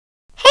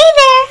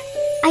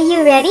Are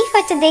you ready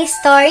for today's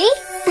story?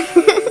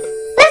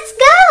 Let's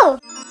go!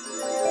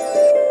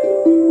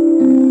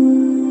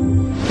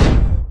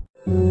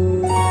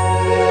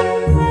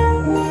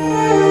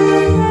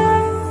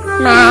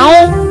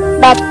 My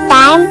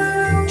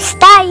bedtime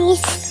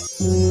stories.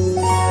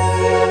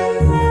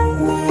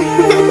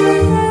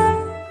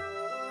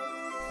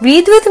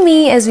 Read with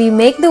me as we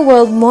make the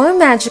world more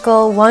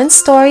magical, one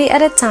story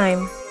at a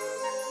time.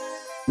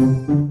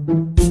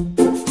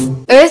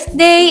 Earth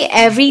Day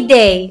Every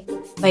Day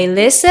by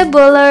Lisa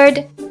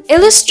Bullard,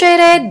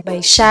 illustrated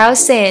by Xiao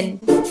Xin.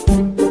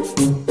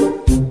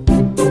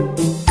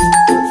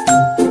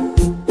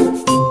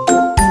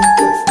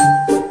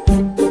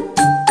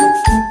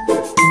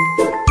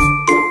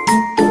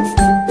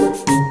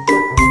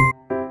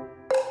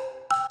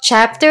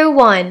 Chapter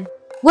 1.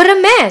 What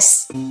a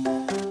mess!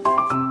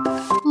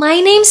 My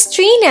name's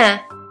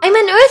Trina. I'm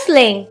an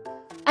Earthling.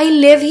 I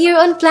live here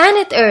on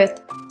planet Earth.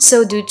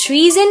 So do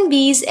trees and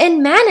bees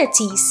and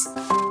manatees.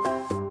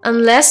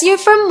 Unless you're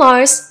from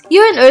Mars,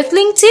 you're an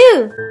Earthling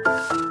too.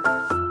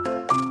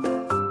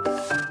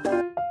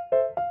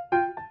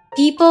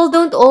 People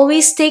don't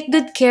always take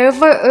good care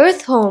of our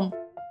Earth home.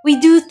 We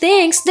do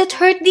things that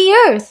hurt the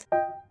Earth.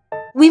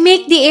 We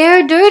make the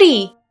air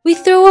dirty. We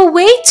throw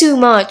away too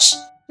much.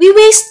 We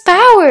waste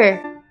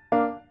power.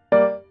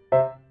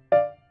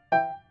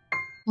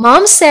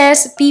 Mom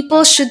says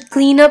people should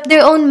clean up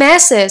their own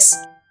messes.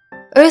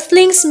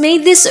 Earthlings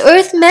made this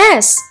Earth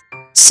mess,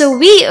 so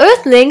we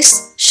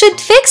Earthlings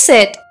should fix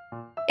it.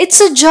 It's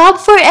a job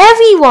for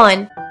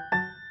everyone.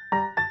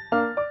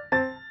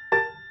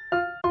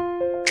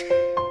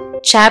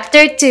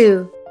 Chapter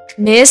 2.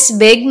 Miss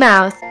Big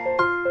Mouth.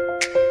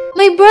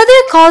 My brother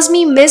calls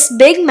me Miss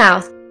Big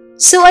Mouth,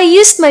 so I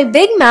used my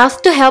big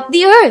mouth to help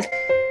the Earth.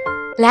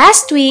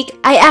 Last week,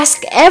 I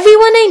asked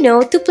everyone I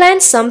know to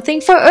plan something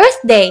for Earth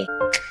Day.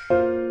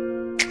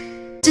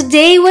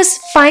 Today was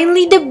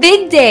finally the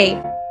big day.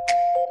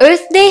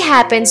 Earth Day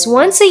happens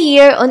once a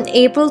year on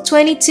April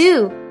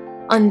 22.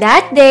 On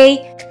that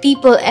day,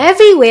 people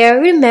everywhere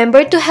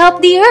remember to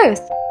help the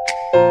Earth.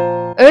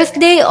 Earth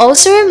Day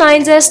also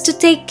reminds us to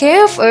take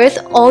care of Earth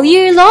all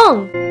year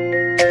long.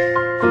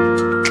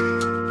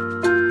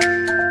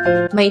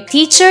 My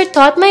teacher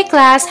taught my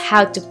class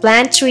how to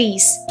plant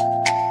trees.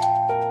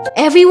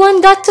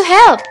 Everyone got to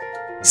help.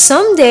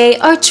 Someday,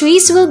 our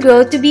trees will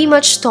grow to be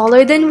much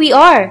taller than we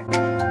are.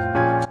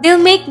 They'll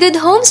make good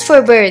homes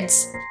for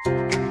birds.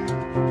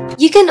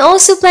 You can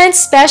also plant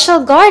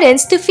special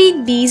gardens to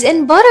feed bees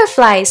and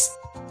butterflies.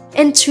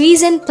 And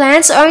trees and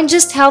plants aren't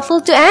just helpful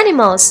to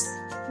animals.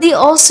 They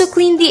also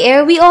clean the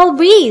air we all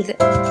breathe.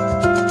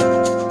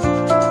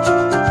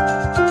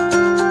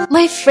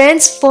 My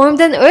friends formed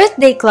an Earth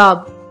Day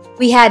Club.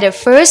 We had a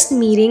first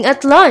meeting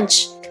at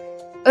lunch.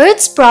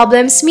 Earth's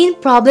problems mean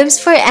problems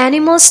for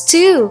animals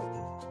too.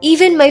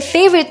 Even my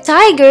favorite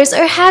tigers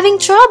are having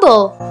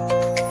trouble.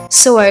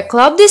 So our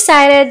club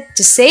decided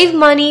to save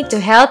money to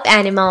help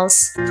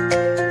animals.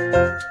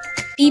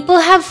 People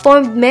have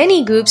formed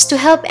many groups to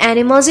help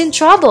animals in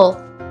trouble.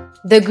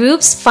 The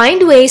groups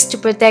find ways to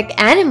protect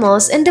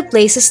animals and the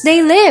places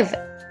they live.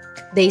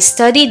 They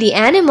study the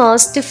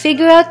animals to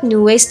figure out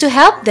new ways to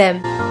help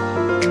them.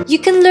 You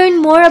can learn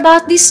more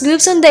about these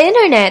groups on the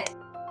internet.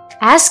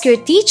 Ask your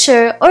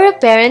teacher or a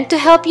parent to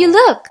help you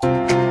look.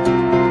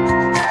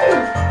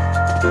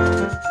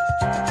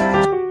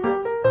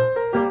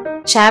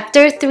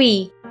 Chapter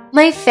 3.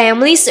 My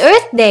Family's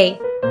Earth Day.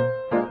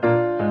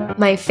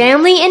 My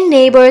family and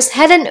neighbors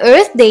had an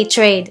Earth Day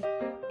trade.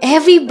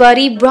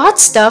 Everybody brought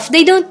stuff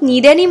they don't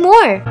need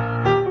anymore.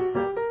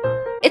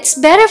 It's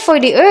better for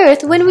the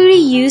Earth when we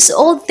reuse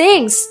old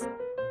things.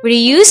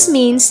 Reuse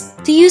means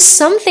to use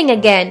something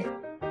again.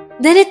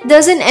 Then it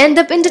doesn't end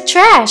up in the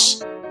trash.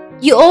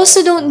 You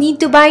also don't need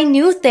to buy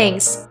new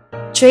things.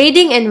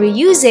 Trading and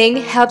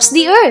reusing helps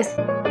the Earth.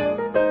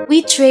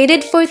 We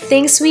traded for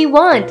things we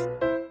want.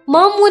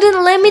 Mom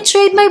wouldn't let me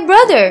trade my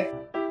brother.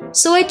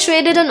 So I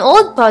traded an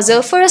old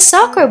puzzle for a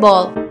soccer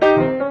ball.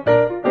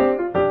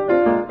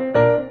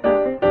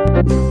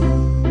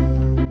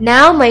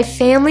 Now my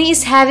family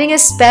is having a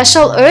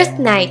special Earth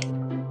night.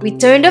 We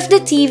turned off the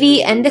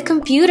TV and the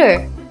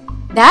computer.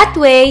 That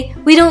way,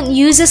 we don't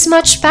use as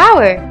much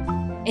power.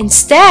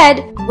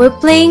 Instead, we're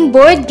playing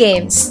board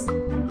games.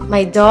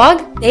 My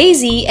dog,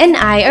 Daisy, and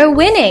I are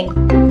winning.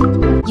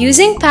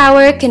 Using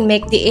power can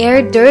make the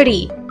air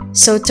dirty,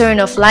 so turn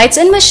off lights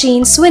and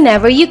machines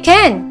whenever you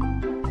can.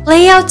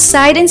 Play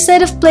outside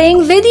instead of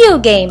playing video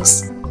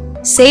games.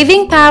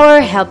 Saving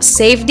power helps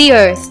save the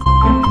Earth.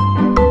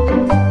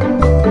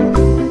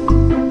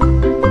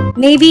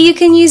 Maybe you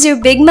can use your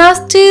big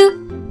mouth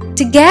too?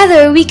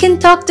 Together, we can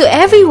talk to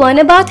everyone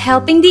about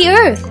helping the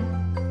Earth.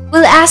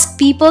 We'll ask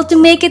people to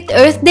make it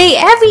Earth Day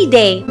every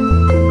day.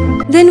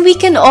 Then we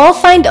can all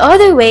find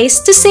other ways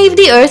to save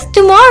the Earth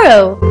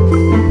tomorrow.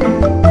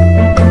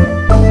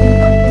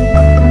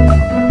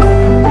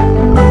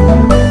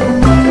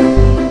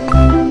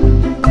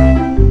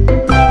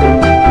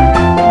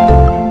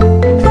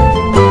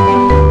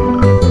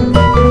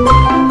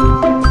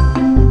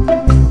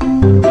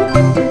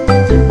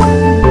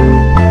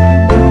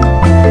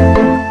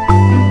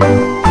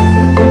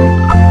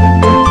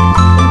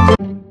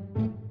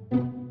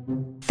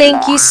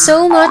 Thank you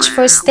so much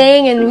for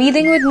staying and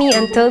reading with me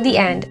until the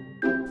end.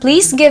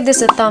 Please give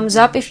this a thumbs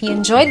up if you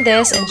enjoyed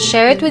this and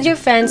share it with your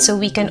friends so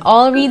we can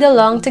all read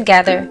along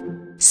together.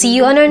 See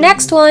you on our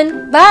next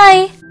one.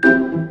 Bye!